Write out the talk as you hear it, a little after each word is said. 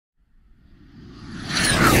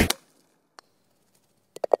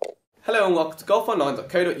Hello and welcome to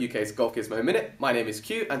golfonline.co.uk's Golf Gizmo Minute. My name is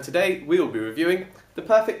Q and today we will be reviewing the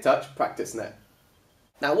Perfect Touch Practice Net.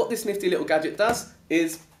 Now what this nifty little gadget does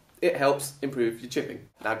is it helps improve your chipping.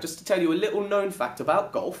 Now just to tell you a little known fact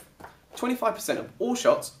about golf, 25% of all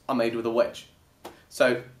shots are made with a wedge.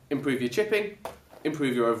 So improve your chipping,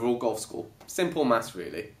 improve your overall golf score. Simple maths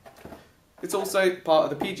really. It's also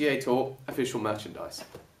part of the PGA Tour official merchandise.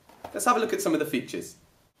 Let's have a look at some of the features.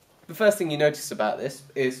 The first thing you notice about this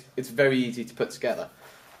is it's very easy to put together,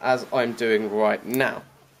 as I'm doing right now.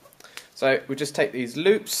 So we just take these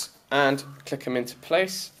loops and click them into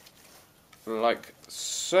place, like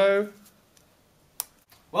so.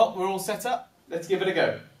 Well, we're all set up. Let's give it a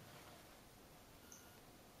go.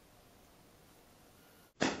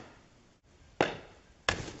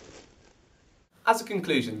 As a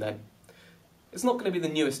conclusion then, it's not going to be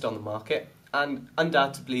the newest on the market, and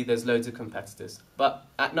undoubtedly there's loads of competitors, but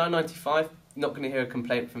at $9.95 you're not going to hear a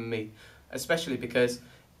complaint from me, especially because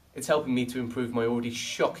it's helping me to improve my already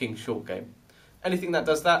shocking short game. Anything that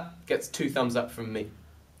does that gets 2 thumbs up from me.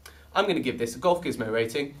 I'm going to give this a Golf Gizmo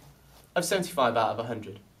rating of 75 out of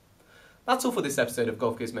 100. That's all for this episode of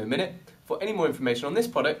Golf Gizmo Minute. For any more information on this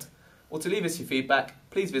product or to leave us your feedback,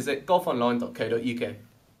 please visit golfonline.co.uk.